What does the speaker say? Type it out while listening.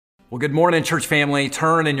Well, good morning, church family.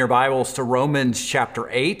 Turn in your Bibles to Romans chapter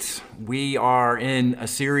 8. We are in a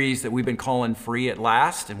series that we've been calling Free at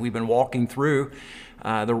Last, and we've been walking through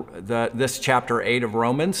this chapter 8 of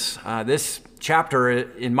Romans. This chapter,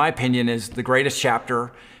 in my opinion, is the greatest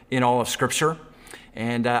chapter in all of Scripture.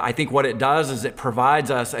 And I think what it does is it provides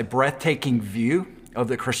us a breathtaking view of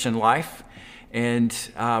the Christian life and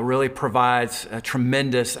really provides a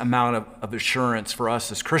tremendous amount of assurance for us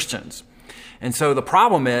as Christians. And so the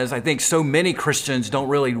problem is, I think so many Christians don't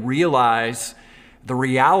really realize the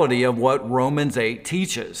reality of what Romans 8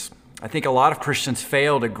 teaches. I think a lot of Christians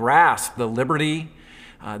fail to grasp the liberty,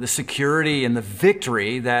 the security, and the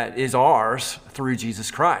victory that is ours through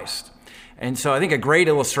Jesus Christ. And so I think a great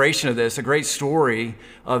illustration of this, a great story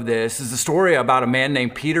of this, is the story about a man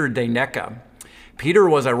named Peter Deyneka. Peter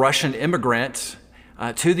was a Russian immigrant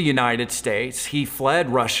to the United States. He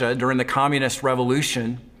fled Russia during the Communist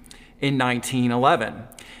Revolution in 1911.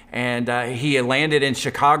 And he had landed in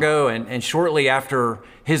Chicago, and shortly after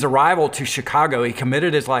his arrival to Chicago, he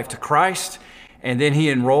committed his life to Christ, and then he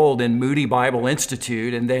enrolled in Moody Bible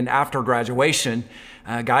Institute. And then after graduation,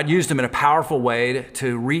 God used him in a powerful way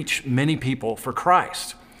to reach many people for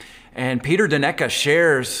Christ. And Peter Deyneka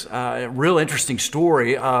shares a real interesting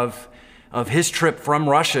story of his trip from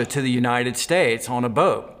Russia to the United States on a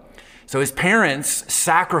boat. So his parents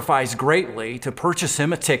sacrificed greatly to purchase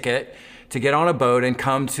him a ticket to get on a boat and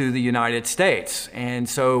come to the United States. And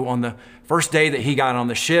so on the first day that he got on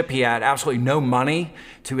the ship, he had absolutely no money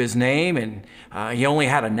to his name, and he only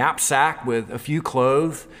had a knapsack with a few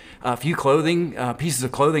pieces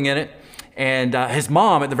of clothing in it. And his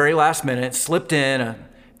mom, at the very last minute, slipped in a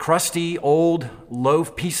crusty old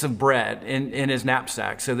loaf piece of bread in his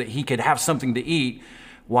knapsack so that he could have something to eat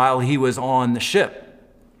while he was on the ship.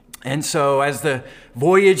 And so as the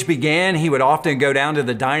voyage began, he would often go down to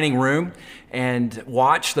the dining room and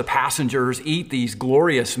watch the passengers eat these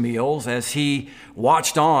glorious meals. As he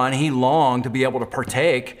watched on, he longed to be able to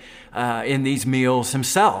partake in these meals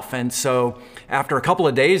himself. And so after a couple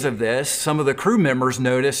of days of this, some of the crew members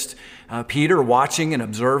noticed Peter watching and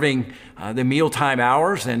observing the mealtime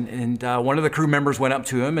hours. And one of the crew members went up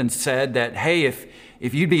to him and said that, hey,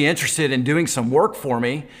 if you'd be interested in doing some work for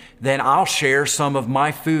me, then I'll share some of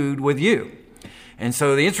my food with you. And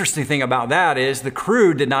so the interesting thing about that is the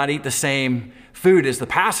crew did not eat the same food as the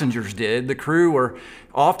passengers did. The crew were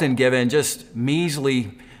often given just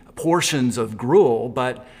measly portions of gruel,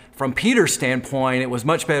 but from Peter's standpoint, it was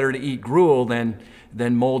much better to eat gruel than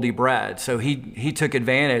moldy bread. So he took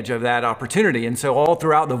advantage of that opportunity. And so all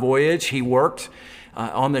throughout the voyage, he worked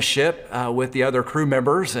on the ship with the other crew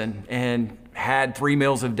members and had 3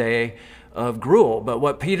 meals a day of gruel. But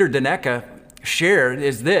what Peter Deyneka shared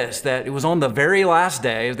is this, that it was on the very last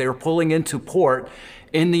day, as they were pulling into port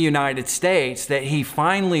in the United States, that he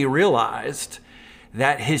finally realized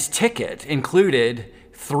that his ticket included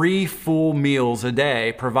 3 full meals a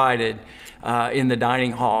day provided in the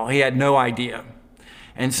dining hall. He had no idea.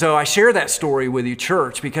 And so I share that story with you,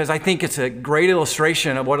 church, because I think it's a great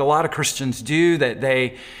illustration of what a lot of Christians do, that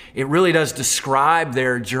it really does describe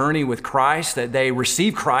their journey with Christ, that they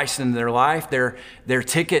receive Christ in their life, their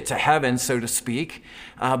ticket to heaven, so to speak,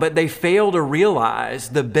 but they fail to realize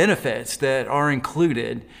the benefits that are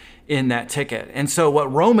included in that ticket. And so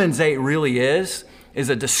what Romans 8 really is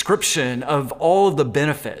a description of all of the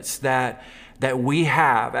benefits that we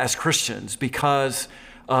have as Christians because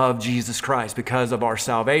of Jesus Christ, because of our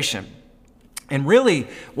salvation. And really,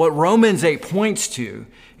 what Romans 8 points to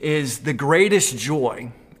is the greatest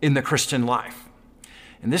joy in the Christian life.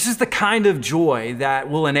 And this is the kind of joy that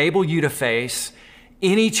will enable you to face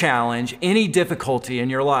any challenge, any difficulty in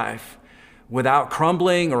your life without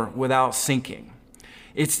crumbling or without sinking.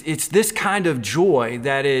 It's this kind of joy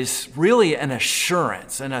that is really an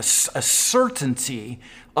assurance and a certainty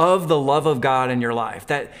of the love of God in your life,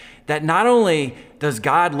 that not only does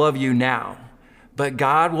God love you now, but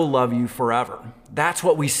God will love you forever. That's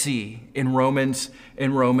what we see in Romans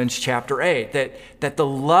chapter 8, that the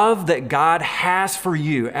love that God has for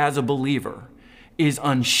you as a believer is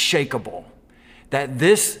unshakable, that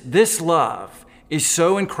this love is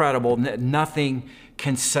so incredible that nothing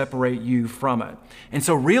can separate you from it. And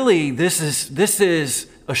so really, this is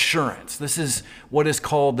assurance. This is what is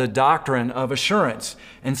called the doctrine of assurance.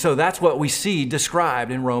 And so that's what we see described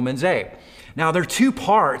in Romans 8. Now, there are 2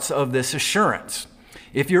 parts of this assurance.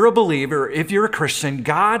 If you're a believer, if you're a Christian,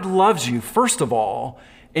 God loves you, first of all,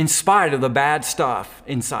 in spite of the bad stuff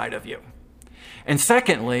inside of you. And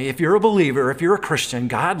secondly, if you're a believer, if you're a Christian,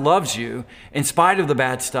 God loves you in spite of the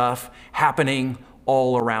bad stuff happening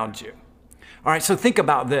all around you. All right, so think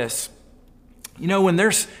about this. You know, when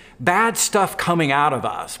there's bad stuff coming out of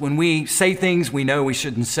us, when we say things we know we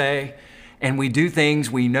shouldn't say, and we do things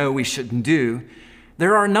we know we shouldn't do,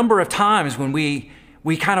 there are a number of times when we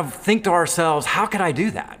kind of think to ourselves, how could I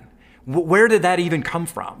do that? Where did that even come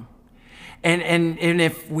from? And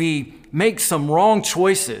if we make some wrong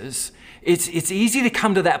choices, it's easy to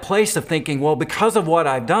come to that place of thinking, well, because of what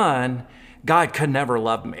I've done, God could never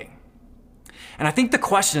love me. And I think the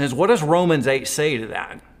question is, what does Romans 8 say to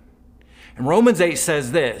that? And Romans 8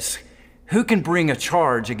 says this: who can bring a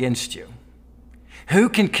charge against you? Who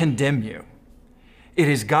can condemn you? It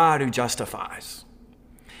is God who justifies.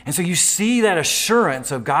 And so you see that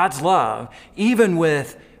assurance of God's love, even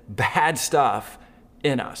with bad stuff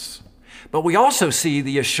in us. But we also see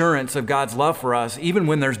the assurance of God's love for us, even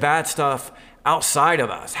when there's bad stuff outside of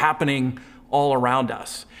us, happening all around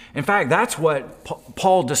us. In fact, that's what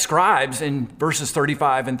Paul describes in verses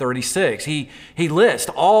 35 and 36. He lists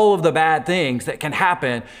all of the bad things that can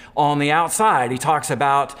happen on the outside. He talks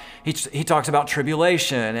about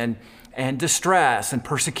tribulation and distress and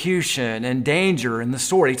persecution and danger and the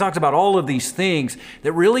sword. He talks about all of these things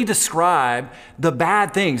that really describe the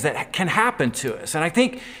bad things that can happen to us. And I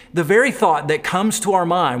think the very thought that comes to our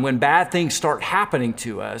mind when bad things start happening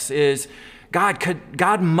to us is,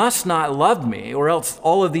 God must not love me, or else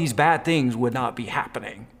all of these bad things would not be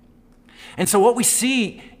happening. And so what we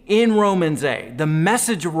see in Romans 8, the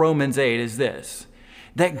message of Romans 8 is this: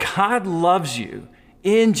 that God loves you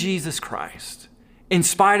in Jesus Christ, in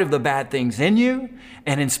spite of the bad things in you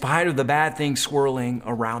and in spite of the bad things swirling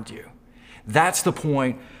around you. That's the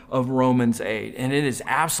point of Romans 8. And it is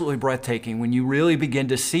absolutely breathtaking when you really begin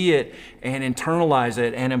to see it and internalize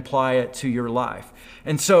it and apply it to your life.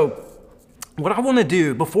 And so what I want to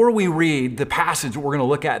do before we read the passage we're going to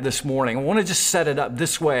look at this morning, I want to just set it up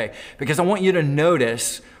this way because I want you to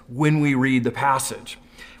notice when we read the passage.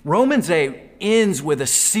 Romans 8 ends with a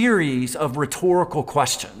series of rhetorical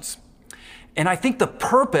questions. And I think the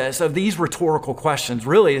purpose of these rhetorical questions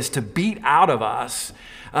really is to beat out of us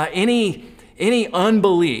any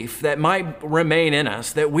unbelief that might remain in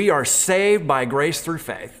us, that we are saved by grace through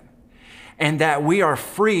faith and that we are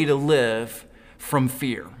free to live from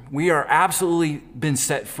fear. We are absolutely been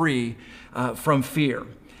set free from fear.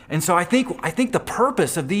 And so I think the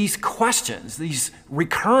purpose of these questions, these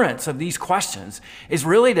recurrence of these questions, is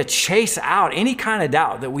really to chase out any kind of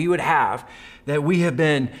doubt that we would have that we have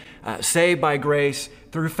been saved by grace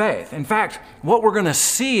through faith. In fact, what we're going to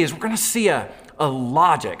see is a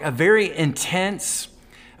logic, a very intense,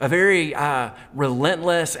 a very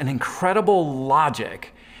relentless and incredible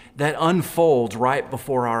logic that unfolds right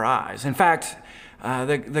before our eyes. In fact,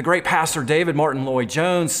 the great pastor David Martin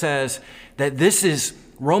Lloyd-Jones says that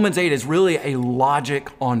Romans 8 is really a logic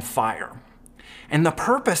on fire. And the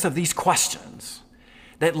purpose of these questions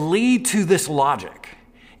that lead to this logic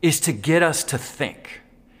is to get us to think.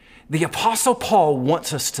 The Apostle Paul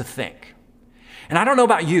wants us to think. And I don't know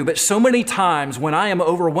about you, but so many times when I am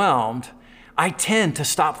overwhelmed, I tend to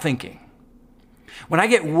stop thinking. When I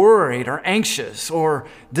get worried or anxious or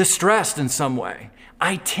distressed in some way,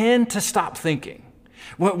 I tend to stop thinking.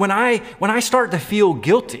 When I start to feel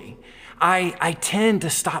guilty, I tend to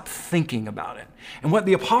stop thinking about it. And what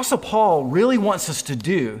the Apostle Paul really wants us to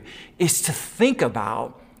do is to think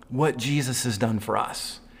about what Jesus has done for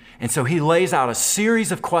us. And so he lays out a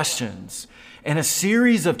series of questions and a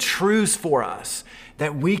series of truths for us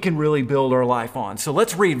that we can really build our life on. So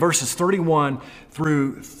let's read verses 31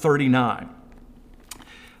 through 39.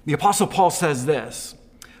 The Apostle Paul says this: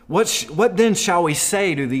 What then shall we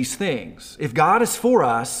say to these things? If God is for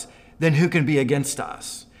us, then who can be against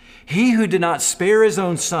us? He who did not spare his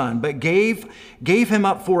own son, but gave him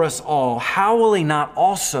up for us all, how will he not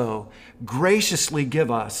also graciously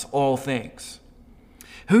give us all things?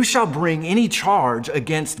 Who shall bring any charge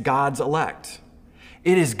against God's elect?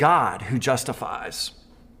 It is God who justifies.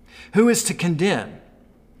 Who is to condemn?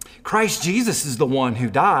 Christ Jesus is the one who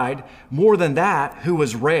died, more than that, who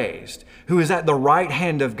was raised, who is at the right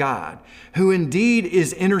hand of God, who indeed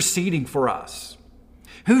is interceding for us.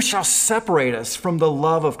 Who shall separate us from the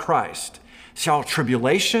love of Christ? Shall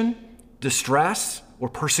tribulation, distress, or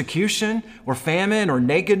persecution, or famine, or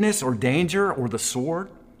nakedness, or danger, or the sword?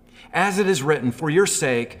 As it is written, for your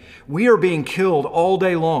sake, we are being killed all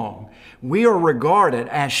day long. We are regarded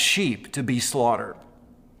as sheep to be slaughtered.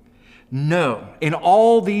 No, in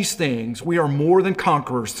all these things, we are more than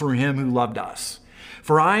conquerors through him who loved us.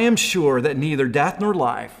 For I am sure that neither death nor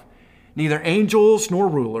life, neither angels nor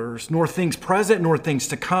rulers, nor things present nor things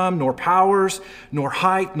to come, nor powers, nor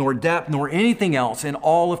height, nor depth, nor anything else in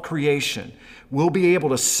all of creation will be able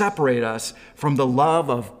to separate us from the love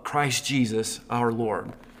of Christ Jesus our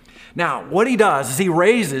Lord. Now, what he does is he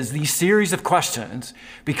raises these series of questions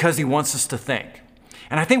because he wants us to think.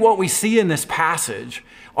 And I think what we see in this passage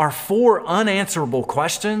are 4 unanswerable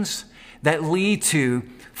questions that lead to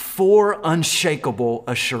 4 unshakable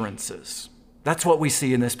assurances. That's what we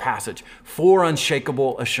see in this passage, 4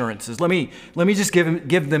 unshakable assurances. Let me just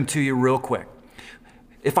give them to you real quick.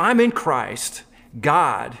 If I'm in Christ,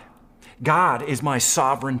 God is my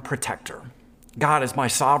sovereign protector. God is my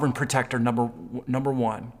sovereign protector, number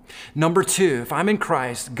 1. Number 2, if I'm in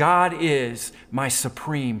Christ, God is my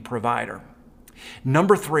supreme provider.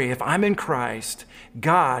 Number 3, if I'm in Christ,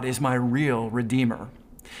 God is my real redeemer.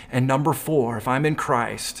 And number 4, if I'm in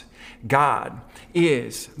Christ, God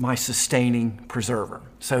is my sustaining preserver.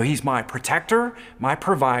 So he's my protector, my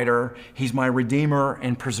provider, he's my redeemer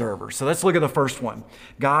and preserver. So let's look at the first one.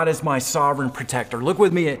 God is my sovereign protector. Look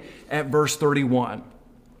with me at verse 31.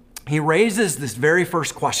 He raises this very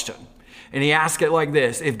first question, and he asks it like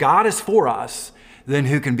this: if God is for us, then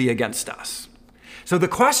who can be against us? So the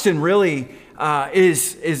question really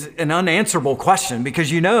is an unanswerable question,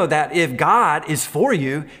 because you know that if God is for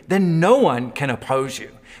you, then no one can oppose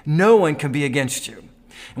you. No one can be against you.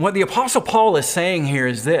 And what the Apostle Paul is saying here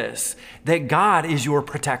is this, that God is your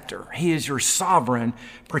protector. He is your sovereign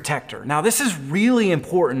protector. Now, this is really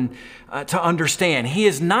important to understand. He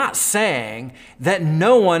is not saying that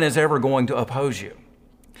no one is ever going to oppose you.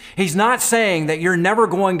 He's not saying that you're never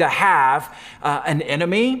going to have an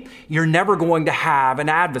enemy. You're never going to have an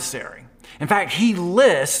adversary. In fact, he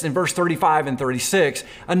lists in verse 35 and 36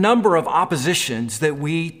 a number of oppositions that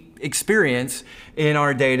we experience in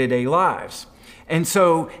our day-to-day lives. And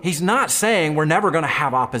so he's not saying we're never going to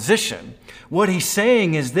have opposition. What he's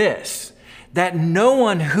saying is this, that no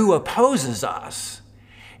one who opposes us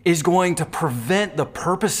is going to prevent the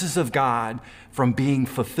purposes of God from being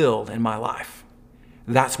fulfilled in my life.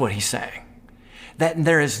 That's what he's saying. That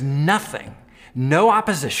there is nothing, no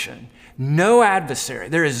opposition, no adversary.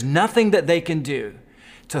 There is nothing that they can do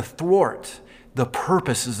to thwart the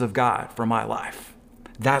purposes of God for my life.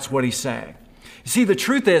 That's what he's saying. You see, the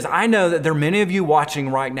truth is, I know that there are many of you watching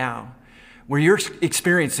right now where you're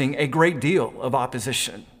experiencing a great deal of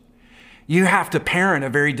opposition. You have to parent a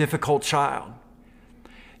very difficult child.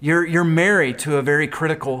 You're married to a very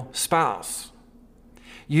critical spouse.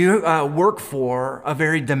 You work for a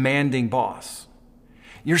very demanding boss.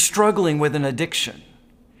 You're struggling with an addiction.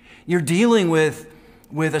 You're dealing with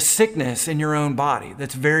a sickness in your own body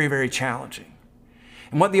that's very, very challenging.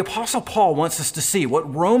 And what the Apostle Paul wants us to see,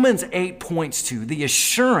 what Romans 8 points to, the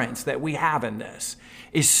assurance that we have in this,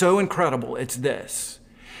 is so incredible. It's this,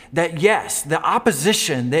 that yes, the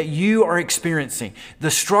opposition that you are experiencing,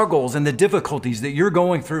 the struggles and the difficulties that you're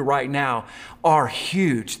going through right now are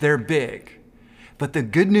huge. They're big. But the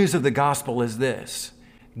good news of the gospel is this: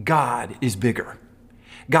 God is bigger.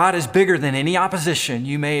 God is bigger than any opposition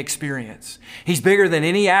you may experience. He's bigger than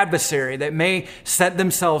any adversary that may set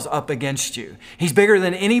themselves up against you. He's bigger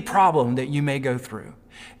than any problem that you may go through.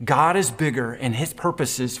 God is bigger, and his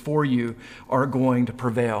purposes for you are going to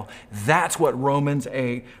prevail. That's what Romans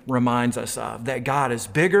 8 reminds us of, that God is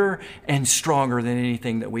bigger and stronger than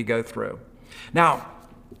anything that we go through. Now,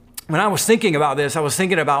 when I was thinking about this, I was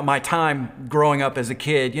thinking about my time growing up as a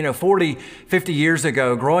kid. 40, 50 years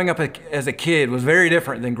ago, growing up as a kid was very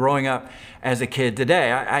different than growing up as a kid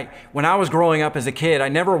today. When I was growing up as a kid, I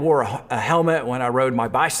never wore a helmet when I rode my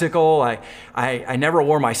bicycle. I never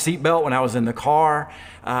wore my seatbelt when I was in the car.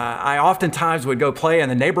 I oftentimes would go play in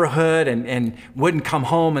the neighborhood and wouldn't come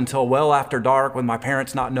home until well after dark with my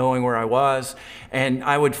parents not knowing where I was. And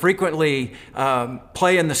I would frequently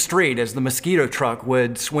play in the street as the mosquito truck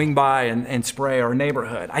would swing by and spray our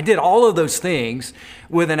neighborhood. I did all of those things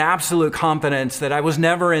with an absolute confidence that I was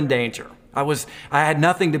never in danger. I had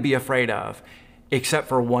nothing to be afraid of except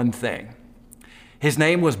for one thing. His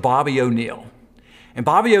name was Bobby O'Neill. And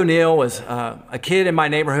Bobby O'Neill was a kid in my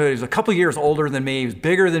neighborhood. He was a couple years older than me. He was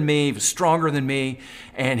bigger than me. He was stronger than me.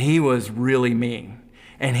 And he was really mean.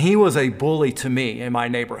 And he was a bully to me in my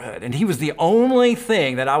neighborhood. And he was the only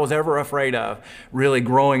thing that I was ever afraid of really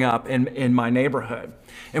growing up in my neighborhood.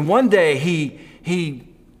 And one day he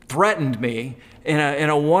threatened me in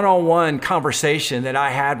a one-on-one conversation that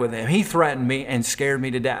I had with him. He threatened me and scared me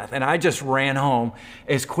to death. And I just ran home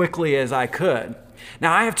as quickly as I could.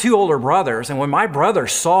 Now, I have 2 older brothers, and when my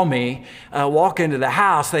brothers saw me walk into the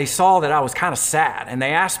house, they saw that I was kind of sad. And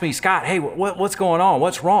they asked me, Scott, hey, what's going on?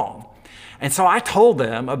 What's wrong? And so I told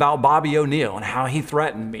them about Bobby O'Neill and how he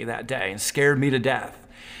threatened me that day and scared me to death.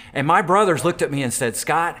 And my brothers looked at me and said,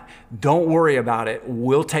 Scott, don't worry about it.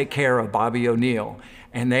 We'll take care of Bobby O'Neill.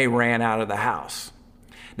 And they ran out of the house.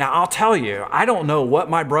 Now, I'll tell you, I don't know what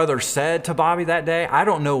my brother said to Bobby that day. I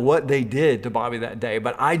don't know what they did to Bobby that day,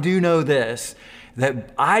 but I do know this,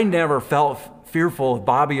 that I never felt fearful of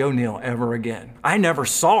Bobby O'Neill ever again. I never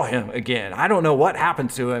saw him again. I don't know what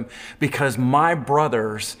happened to him because my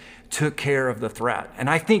brothers took care of the threat. And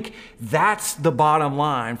I think that's the bottom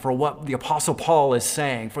line for what the Apostle Paul is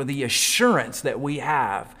saying, for the assurance that we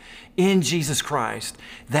have in Jesus Christ,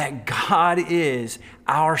 that God is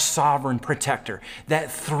our sovereign protector, that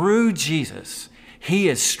through Jesus, he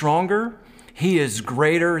is stronger, he is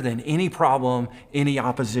greater than any problem, any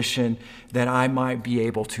opposition that I might be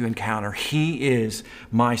able to encounter. He is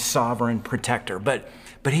my sovereign protector. But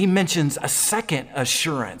he mentions a second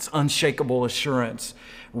assurance, unshakable assurance,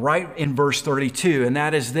 right in verse 32, and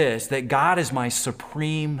that is this, that God is my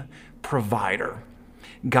supreme provider.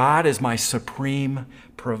 God is my supreme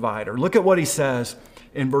provider. Look at what he says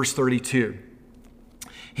in verse 32.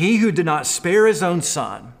 He who did not spare his own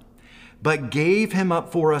son, but gave him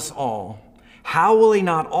up for us all, how will he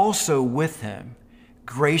not also with him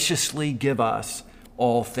graciously give us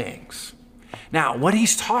all things? Now, what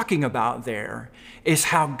he's talking about there is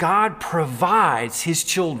how God provides his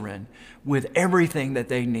children with everything that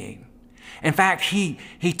they need. In fact, he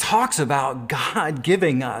talks about God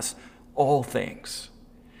giving us all things.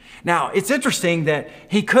 Now, it's interesting that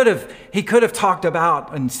he could have talked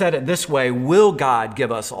about and said it this way, will God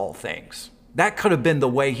give us all things? That could have been the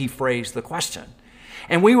way he phrased the question.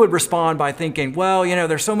 And we would respond by thinking, well,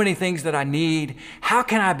 there's so many things that I need. How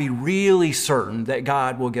can I be really certain that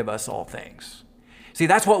God will give us all things? See,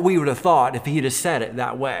 that's what we would have thought if he'd have said it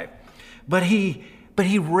that way. But he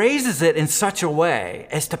raises it in such a way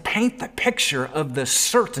as to paint the picture of the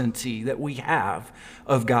certainty that we have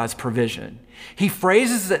of God's provision. He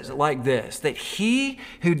phrases it like this, that he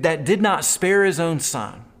that did not spare his own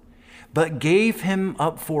son, but gave him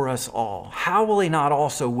up for us all, how will he not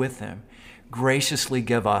also with him graciously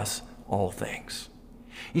give us all things?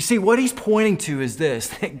 You see, what he's pointing to is this,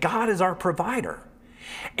 that God is our provider.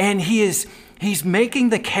 And he's making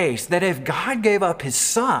the case that if God gave up his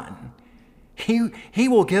son, he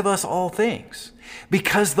will give us all things,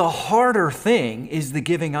 because the harder thing is the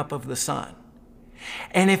giving up of the son.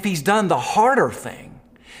 And if he's done the harder thing,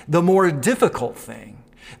 the more difficult thing,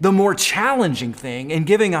 the more challenging thing in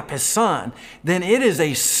giving up his son, then it is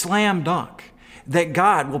a slam dunk that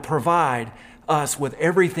God will provide us with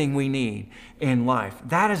everything we need in life.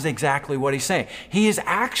 That is exactly what he's saying. He is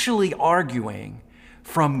actually arguing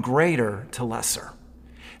from greater to lesser.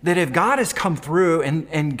 That if God has come through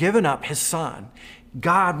and given up his son,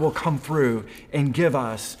 God will come through and give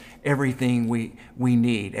us everything we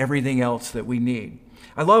need, everything else that we need.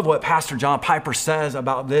 I love what Pastor John Piper says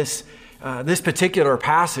about this particular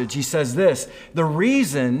passage. He says this, the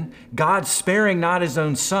reason God sparing not his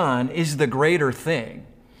own son is the greater thing,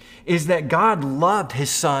 is that God loved his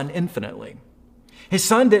son infinitely. His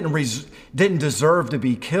son didn't deserve to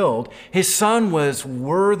be killed. His son was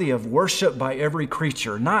worthy of worship by every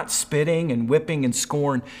creature, not spitting and whipping and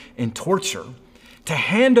scorn and torture. To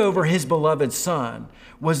hand over his beloved son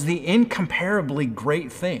was the incomparably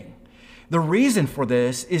great thing. The reason for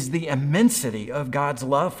this is the immensity of God's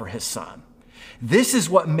love for his son. This is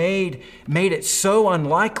what made it so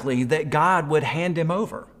unlikely that God would hand him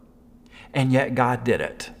over. And yet God did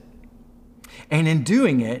it. And in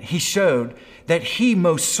doing it, he showed that he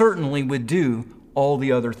most certainly would do all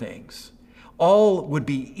the other things. All would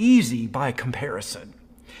be easy by comparison.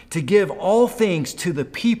 To give all things to the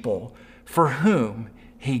people for whom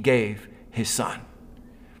he gave his son.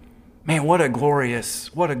 Man, what a glorious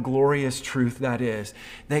truth that is.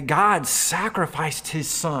 That God sacrificed his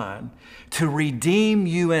son to redeem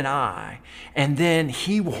you and I, and then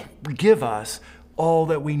he will give us all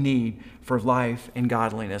that we need for life and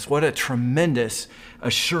godliness. What a tremendous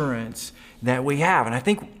assurance that we have. And I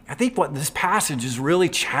think what this passage is really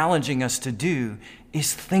challenging us to do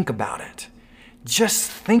is think about it. Just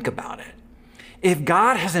think about it. If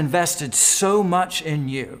God has invested so much in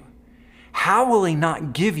you, how will he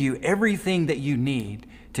not give you everything that you need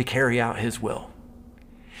to carry out his will?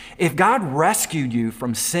 If God rescued you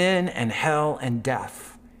from sin and hell and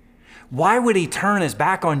death, why would he turn his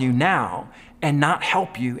back on you now and not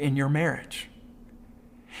help you in your marriage?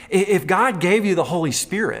 If God gave you the Holy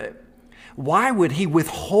Spirit, why would he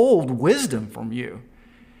withhold wisdom from you?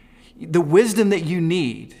 The wisdom that you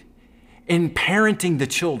need in parenting the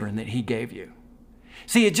children that he gave you.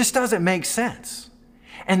 See, it just doesn't make sense.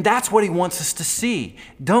 And that's what he wants us to see.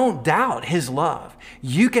 Don't doubt his love.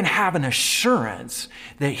 You can have an assurance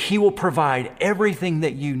that he will provide everything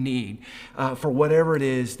that you need for whatever it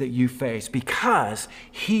is that you face, because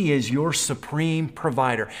he is your supreme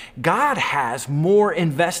provider. God has more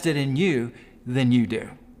invested in you than you do.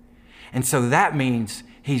 And so that means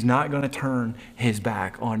he's not going to turn his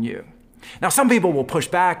back on you. Now, some people will push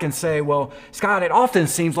back and say, well, Scott, it often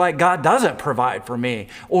seems like God doesn't provide for me.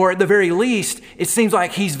 Or at the very least, it seems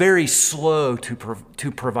like he's very slow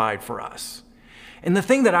to provide for us. And the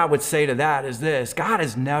thing that I would say to that is this: God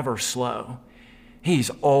is never slow.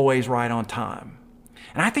 He's always right on time.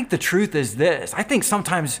 And I think the truth is this: I think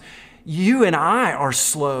sometimes you and I are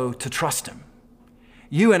slow to trust him.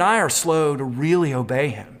 You and I are slow to really obey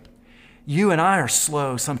him. You and I are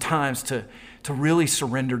slow sometimes to really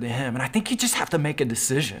surrender to him. And I think you just have to make a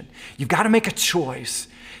decision. You've got to make a choice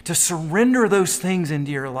to surrender those things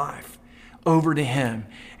into your life over to him,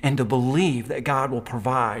 and to believe that God will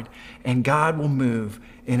provide and God will move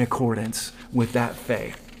in accordance with that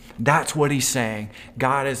faith. That's what he's saying.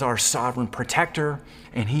 God is our sovereign protector,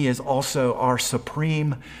 and he is also our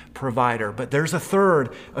supreme provider. But there's a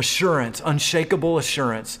third assurance, unshakable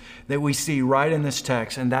assurance, that we see right in this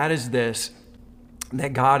text, and that is this: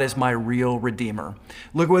 that God is my real Redeemer.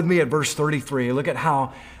 Look with me at verse 33. Look at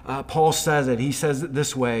how Paul says it. He says it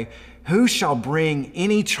this way: who shall bring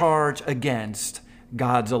any charge against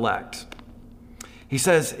God's elect? He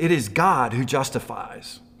says, it is God who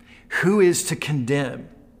justifies. Who is to condemn?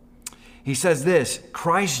 He says this: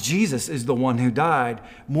 Christ Jesus is the one who died.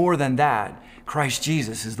 More than that, Christ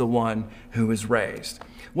Jesus is the one who was raised.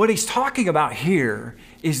 What he's talking about here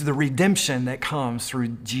is the redemption that comes through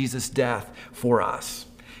Jesus' death for us.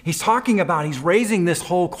 He's talking about, he's raising this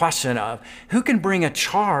whole question of who can bring a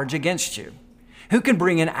charge against you? Who can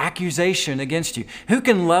bring an accusation against you? Who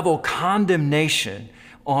can level condemnation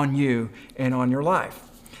on you and on your life?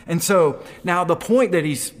 And so now the point that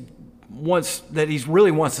he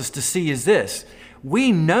really wants us to see is this: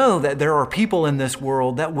 we know that there are people in this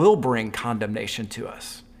world that will bring condemnation to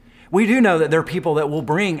us. We do know that there are people that will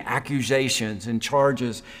bring accusations and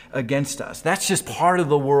charges against us. That's just part of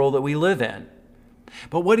the world that we live in.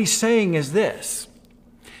 But what he's saying is this: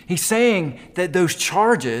 he's saying that those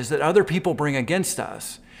charges that other people bring against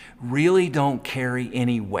us really don't carry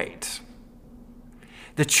any weight.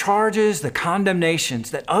 The charges, the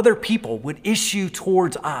condemnations that other people would issue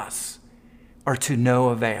towards us are to no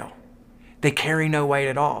avail. They carry no weight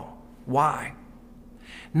at all. Why?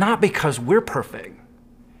 Not because we're perfect,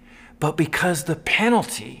 but because the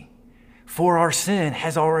penalty for our sin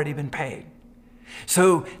has already been paid.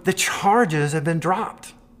 So the charges have been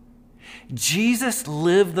dropped. Jesus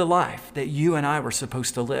lived the life that you and I were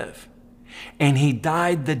supposed to live, and he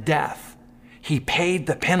died the death. He paid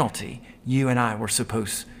the penalty you and I were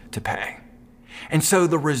supposed to pay. And so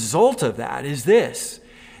the result of that is this: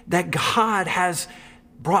 that God has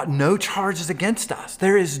brought no charges against us.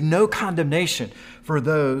 There is no condemnation for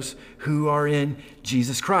those who are in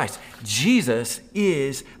Jesus Christ. Jesus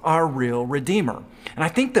is our real Redeemer. And I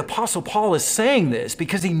think the Apostle Paul is saying this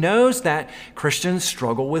because he knows that Christians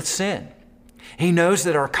struggle with sin. He knows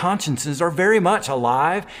that our consciences are very much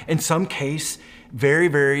alive, in some case, very,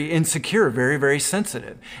 very insecure, very, very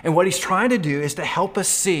sensitive. And what he's trying to do is to help us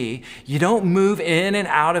see you don't move in and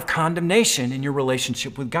out of condemnation in your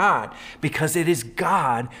relationship with God, because it is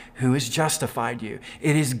God who has justified you.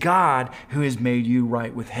 It is God who has made you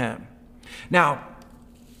right with him. Now,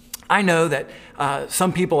 I know that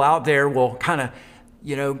some people out there will kind of,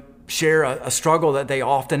 share a struggle that they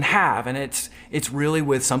often have, and it's really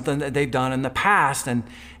with something that they've done in the past.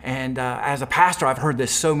 And as a pastor, I've heard this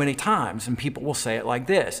so many times, and people will say it like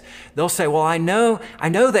this. They'll say, well, I know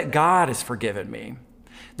that God has forgiven me.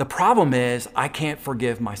 The problem is I can't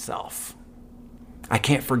forgive myself. I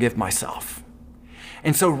can't forgive myself.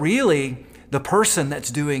 And so really, the person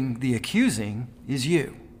that's doing the accusing is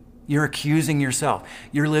you. You're accusing yourself.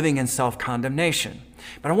 You're living in self-condemnation.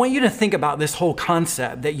 But I want you to think about this whole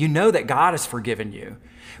concept that you know that God has forgiven you,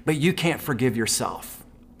 but you can't forgive yourself.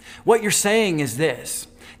 What you're saying is this: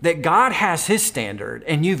 that God has his standard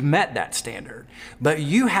and you've met that standard, but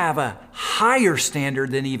you have a higher standard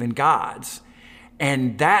than even God's,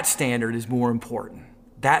 and that standard is more important.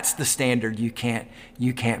 That's the standard you can't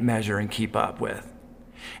measure and keep up with.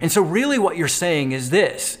 And so really what you're saying is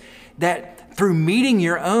this: that through meeting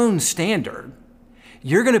your own standard,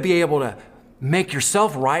 you're going to be able to make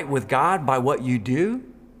yourself right with God by what you do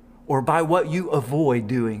or by what you avoid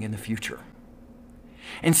doing in the future.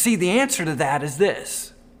 And see, the answer to that is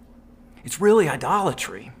this: it's really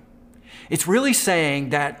idolatry. It's really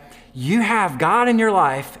saying that you have God in your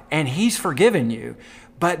life and he's forgiven you,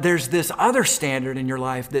 But there's this other standard in your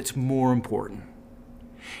life that's more important.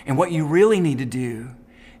 And what you really need to do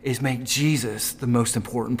is make Jesus the most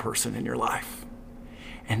important person in your life.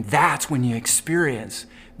 And that's when you experience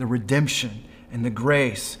the redemption and the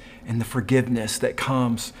grace and the forgiveness that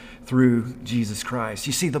comes through Jesus Christ.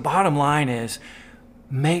 You see, the bottom line is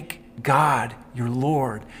make God your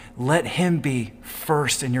Lord. Let him be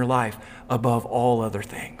first in your life above all other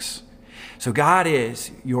things. So God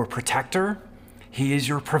is your protector. He is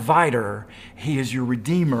your provider. He is your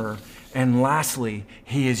redeemer. And lastly,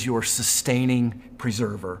 he is your sustaining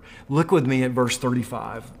preserver. Look with me at verse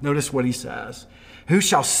 35. Notice what he says. Who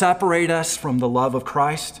shall separate us from the love of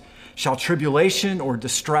Christ? Shall tribulation or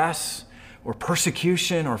distress or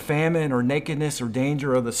persecution or famine or nakedness or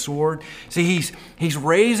danger of the sword? See, he's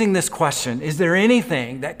raising this question. Is there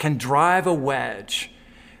anything that can drive a wedge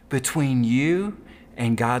between you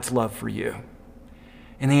and God's love for you?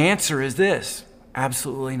 And the answer is this: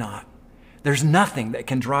 absolutely not. There's nothing that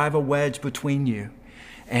can drive a wedge between you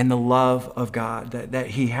and the love of God that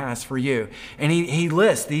he has for you. And he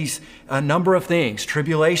lists these a number of things: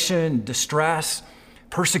 tribulation, distress,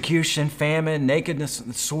 persecution, famine, nakedness, and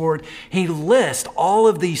the sword. He lists all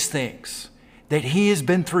of these things that he has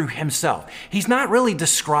been through himself. He's not really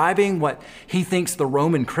describing what he thinks the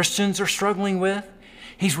Roman Christians are struggling with.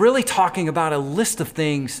 He's really talking about a list of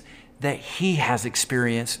things that he has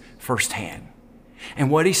experienced firsthand. And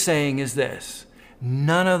what he's saying is this: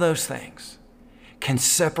 none of those things can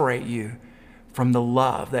separate you from the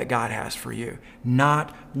love that God has for you.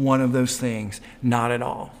 Not one of those things, not at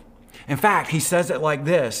all. In fact, he says it like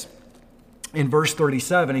this. In verse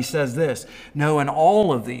 37, he says this: no, in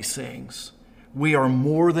all of these things, we are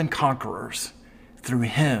more than conquerors through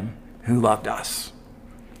him who loved us.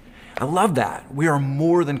 I love that. We are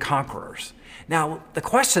more than conquerors. Now, the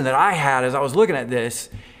question that I had as I was looking at this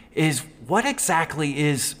is, what exactly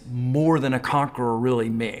is more than a conqueror really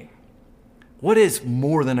mean? What is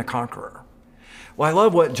more than a conqueror? Well, I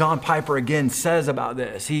love what John Piper again says about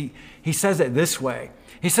this. He says it this way.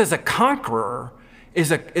 He says a conqueror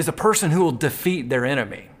is a person who will defeat their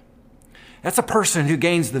enemy. That's a person who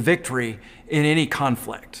gains the victory in any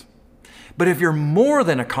conflict. But if you're more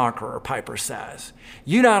than a conqueror, Piper says,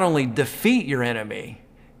 you not only defeat your enemy,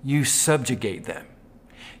 you subjugate them.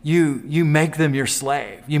 You make them your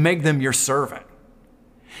slave. You make them your servant.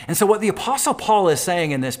 And so what the Apostle Paul is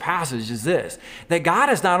saying in this passage is this: that God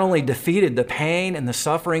has not only defeated the pain and the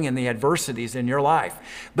suffering and the adversities in your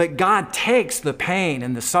life, but God takes the pain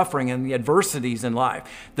and the suffering and the adversities in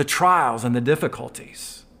life, the trials and the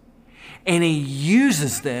difficulties, and he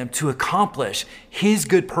uses them to accomplish his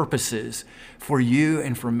good purposes for you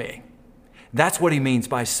and for me. That's what he means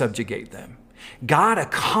by subjugate them. God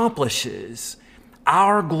accomplishes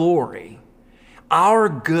our glory, our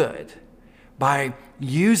good, by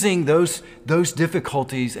using those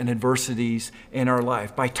difficulties and adversities in our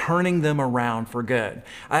life, by turning them around for good.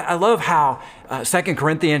 I love how 2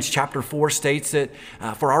 Corinthians chapter 4 states it,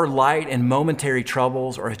 for our light and momentary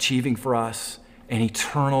troubles are achieving for us an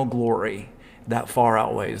eternal glory that far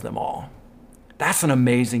outweighs them all. That's an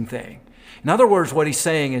amazing thing. In other words, what he's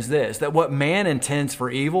saying is this: that what man intends for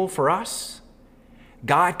evil for us,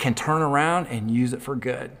 God can turn around and use it for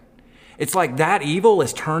good. It's like that evil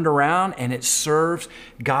is turned around and it serves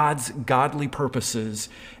God's godly purposes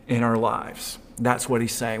in our lives. That's what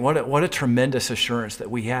he's saying. What a tremendous assurance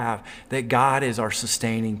that we have that God is our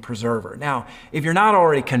sustaining preserver. Now, if you're not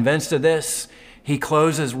already convinced of this, he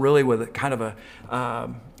closes really with a kind of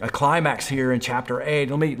a climax here in chapter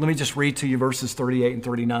 8. Let me just read to you verses 38 and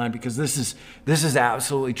 39, because this is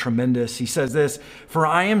absolutely tremendous. He says this: for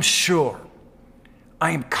I am sure,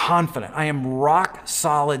 I am confident, I am rock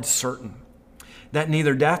solid certain that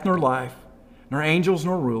neither death nor life, nor angels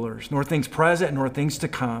nor rulers, nor things present nor things to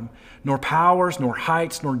come, nor powers, nor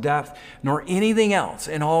heights, nor depth, nor anything else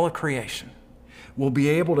in all of creation will be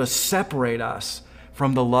able to separate us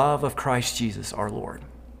from the love of Christ Jesus our Lord.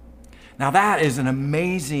 Now that is an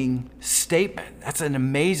amazing statement. That's an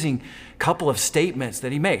amazing couple of statements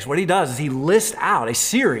that he makes. What he does is he lists out a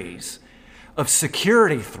series of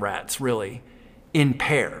security threats, really, in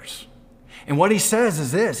pairs. And what he says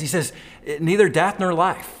is this: he says, neither death nor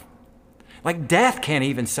life. Like death can't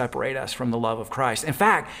even separate us from the love of Christ. In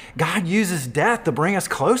fact, God uses death to bring us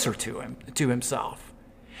closer to him, to himself.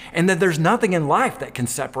 And that there's nothing in life that can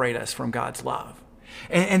separate us from God's love.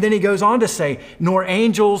 And then he goes on to say, nor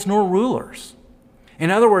angels nor rulers. In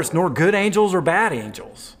other words, nor good angels or bad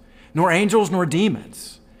angels, nor angels nor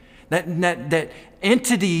demons. That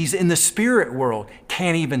entities in the spirit world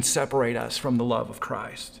can't even separate us from the love of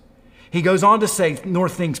Christ. He goes on to say, nor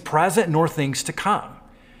things present, nor things to come.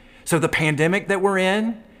 So the pandemic that we're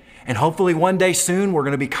in, and hopefully one day soon we're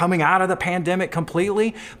going to be coming out of the pandemic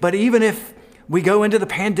completely, but even if we go into the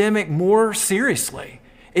pandemic more seriously,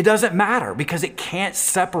 it doesn't matter because it can't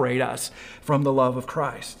separate us from the love of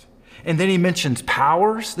Christ. And then he mentions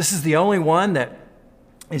powers. This is the only one that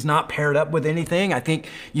is not paired up with anything. I think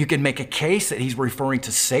you can make a case that he's referring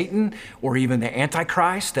to Satan or even the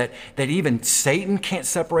Antichrist, that even Satan can't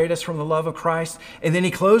separate us from the love of Christ. And then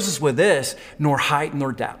he closes with this, nor height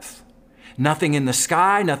nor depth. Nothing in the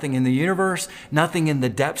sky, nothing in the universe, nothing in the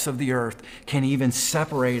depths of the earth can even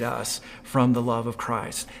separate us from the love of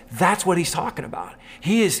Christ. That's what he's talking about.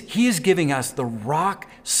 He is giving us the rock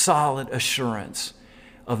solid assurance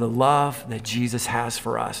of the love that Jesus has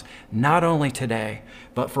for us, not only today,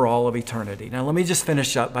 but for all of eternity. Now, let me just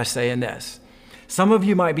finish up by saying this. Some of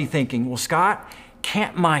you might be thinking, well, Scott,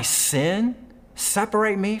 can't my sin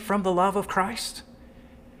separate me from the love of Christ?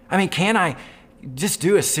 I mean, can I just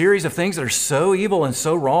do a series of things that are so evil and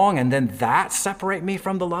so wrong, and then that separate me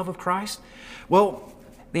from the love of Christ? Well,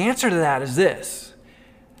 the answer to that is this.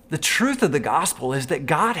 The truth of the gospel is that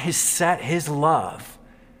God has set his love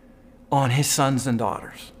on his sons and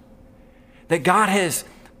daughters. That God has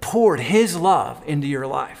poured his love into your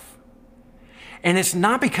life. And it's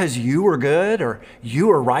not because you were good or you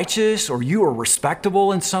were righteous or you were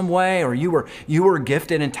respectable in some way or you were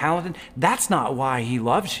gifted and talented. That's not why he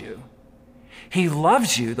loves you. He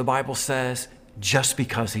loves you, the Bible says, just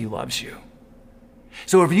because he loves you.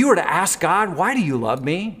 So if you were to ask God, why do you love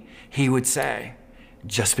me? He would say,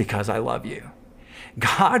 just because I love you.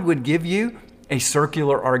 God would give you a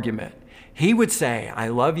circular argument. He would say, I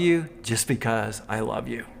love you just because I love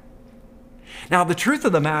you. Now, the truth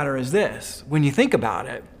of the matter is this. When you think about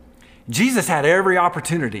it, Jesus had every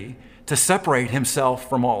opportunity to separate himself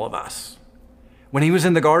from all of us. When he was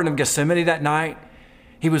in the Garden of Gethsemane that night,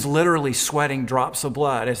 he was literally sweating drops of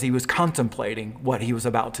blood as he was contemplating what he was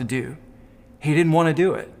about to do. He didn't want to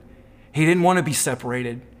do it. He didn't want to be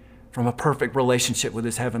separated from a perfect relationship with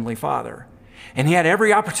his heavenly Father. And he had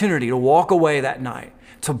every opportunity to walk away that night,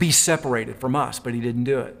 to be separated from us, but he didn't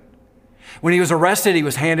do it. When he was arrested, he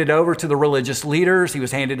was handed over to the religious leaders. He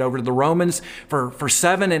was handed over to the Romans for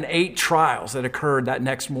 7 and 8 trials that occurred that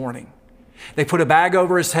next morning. They put a bag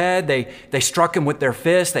over his head. They struck him with their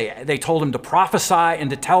fists. They told him to prophesy and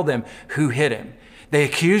to tell them who hit him. They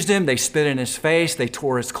accused him. They spit in his face. They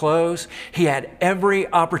tore his clothes. He had every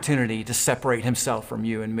opportunity to separate himself from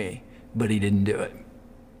you and me, but he didn't do it.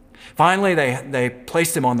 Finally, they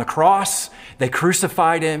placed him on the cross. They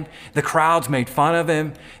crucified him. The crowds made fun of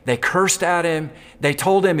him. They cursed at him. They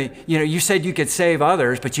told him, you said you could save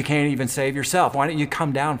others, but you can't even save yourself. Why don't you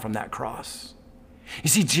come down from that cross? You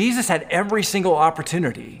see, Jesus had every single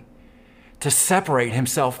opportunity to separate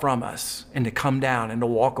himself from us and to come down and to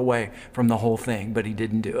walk away from the whole thing, but he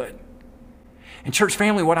didn't do it. And church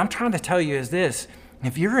family, what I'm trying to tell you is this.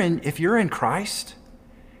 If you're in Christ,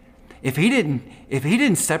 if he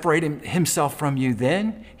didn't separate himself from you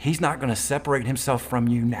then, he's not going to separate himself from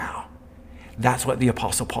you now. That's what the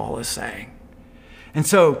Apostle Paul is saying. And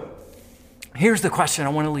so here's the question I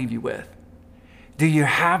want to leave you with. Do you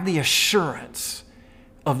have the assurance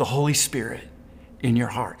of the Holy Spirit in your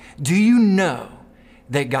heart? Do you know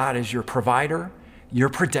that God is your provider, your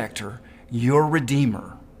protector, your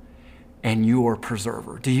redeemer, and your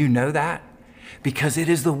preserver? Do you know that? Because it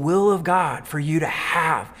is the will of God for you to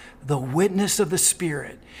have the witness of the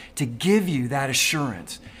Spirit to give you that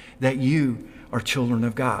assurance that you are children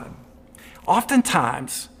of God.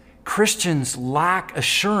 Oftentimes, Christians lack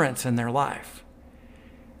assurance in their life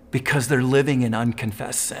because they're living in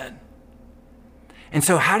unconfessed sin. And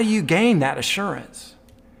so how do you gain that assurance?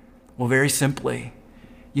 Well, very simply,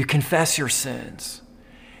 you confess your sins.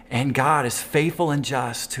 And God is faithful and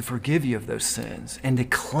just to forgive you of those sins and to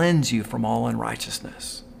cleanse you from all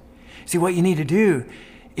unrighteousness. See, what you need to do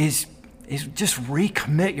is just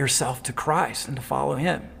recommit yourself to Christ and to follow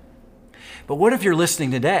him. But what if you're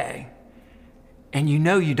listening today and you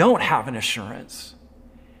know you don't have an assurance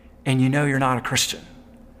and you know you're not a Christian?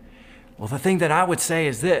 Well, the thing that I would say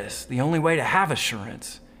is this: the only way to have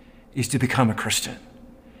assurance is to become a Christian.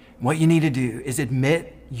 What you need to do is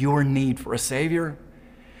admit your need for a Savior,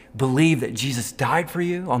 believe that Jesus died for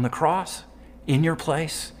you on the cross in your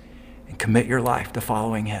place, and commit your life to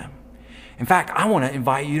following him. In fact, I want to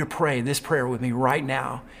invite you to pray this prayer with me right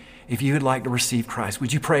now if you would like to receive Christ.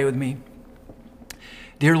 Would you pray with me?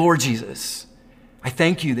 Dear Lord Jesus, I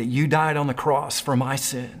thank you that you died on the cross for my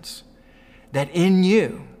sins, that in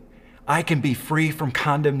you I can be free from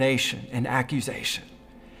condemnation and accusation.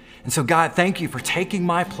 And so God, thank you for taking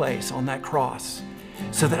my place on that cross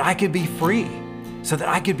so that I could be free, so that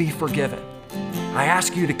I could be forgiven. I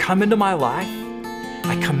ask you to come into my life.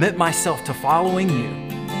 I commit myself to following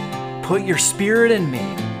you. Put your Spirit in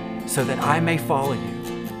me so that I may follow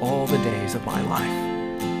you all the days of my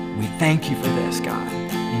life. We thank you for this, God.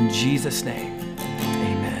 In Jesus' name.